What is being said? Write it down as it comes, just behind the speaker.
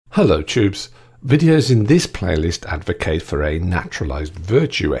Hello tubes, videos in this playlist advocate for a naturalised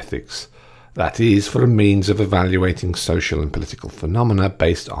virtue ethics, that is, for a means of evaluating social and political phenomena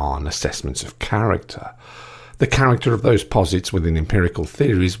based on assessments of character. The character of those posits within empirical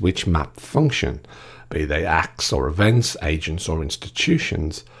theories which map function, be they acts or events, agents or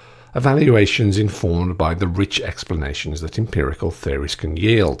institutions, evaluations informed by the rich explanations that empirical theories can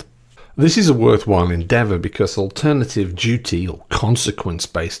yield. This is a worthwhile endeavour because alternative duty or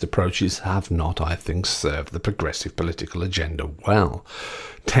consequence-based approaches have not, I think, served the progressive political agenda well,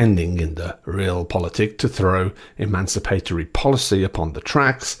 tending in the realpolitik to throw emancipatory policy upon the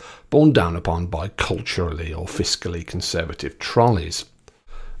tracks borne down upon by culturally or fiscally conservative trolleys.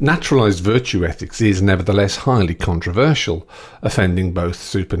 Naturalised virtue ethics is nevertheless highly controversial, offending both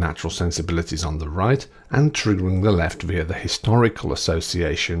supernatural sensibilities on the right and triggering the left via the historical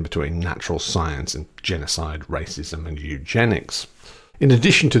association between natural science and genocide, racism and eugenics. In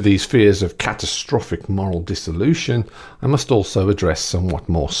addition to these fears of catastrophic moral dissolution, I must also address somewhat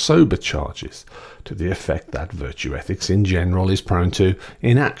more sober charges, to the effect that virtue ethics in general is prone to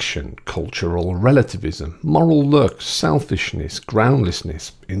inaction, cultural relativism, moral lurks, selfishness,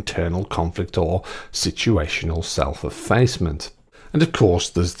 groundlessness, internal conflict or situational self-effacement. And of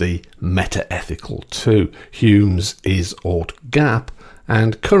course there's the meta-ethical too, Hume's is-ought gap,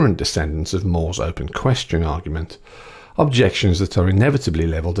 and current descendants of More's open question argument. Objections that are inevitably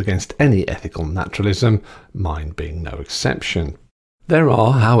levelled against any ethical naturalism, mine being no exception. There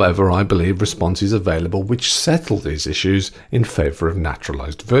are, however, I believe, responses available which settle these issues in favour of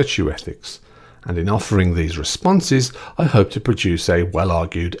naturalised virtue ethics, and in offering these responses I hope to produce a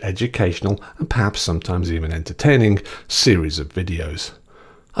well-argued, educational and perhaps sometimes even entertaining series of videos.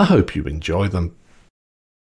 I hope you enjoy them.